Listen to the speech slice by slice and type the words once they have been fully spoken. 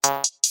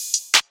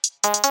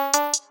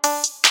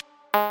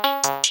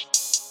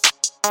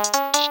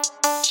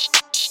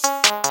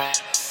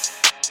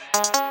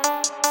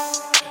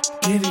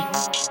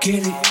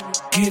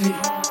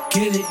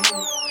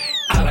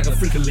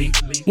Freek A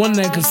Leek. One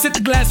that can sit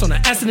the glass on the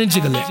acid and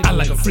jiggle it. I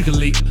like a Freek A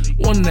Leek.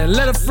 One that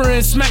let a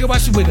friend smack it while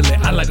she wiggle it.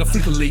 I like a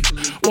Freek A Leek.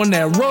 One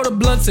that roll the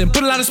blunts and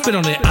put a lot of spit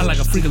on it. I like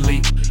a Freek A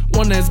Leek.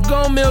 One that's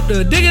gon' milk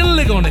the dig and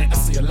lick on it. I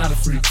see a lot of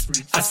freaks.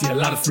 I see a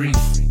lot of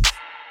freaks.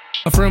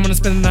 A friend wanna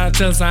spend the night,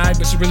 tell us alright,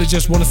 but she really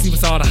just wanna see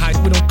what's all the hype.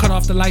 We don't cut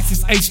off the lights,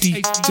 it's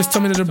HD. Just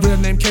told me that the real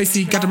name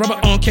Casey. Got the rubber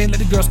on, can't let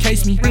the girls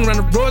case me. Ring around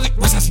the road,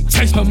 watch how she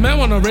chase me. Her man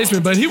wanna race me,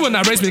 but he will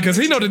not race me, cause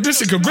he know that this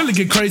shit could really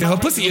get crazy. Her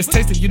pussy is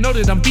tasty, you know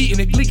that I'm beating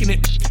it, leaking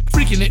it,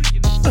 freaking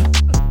it.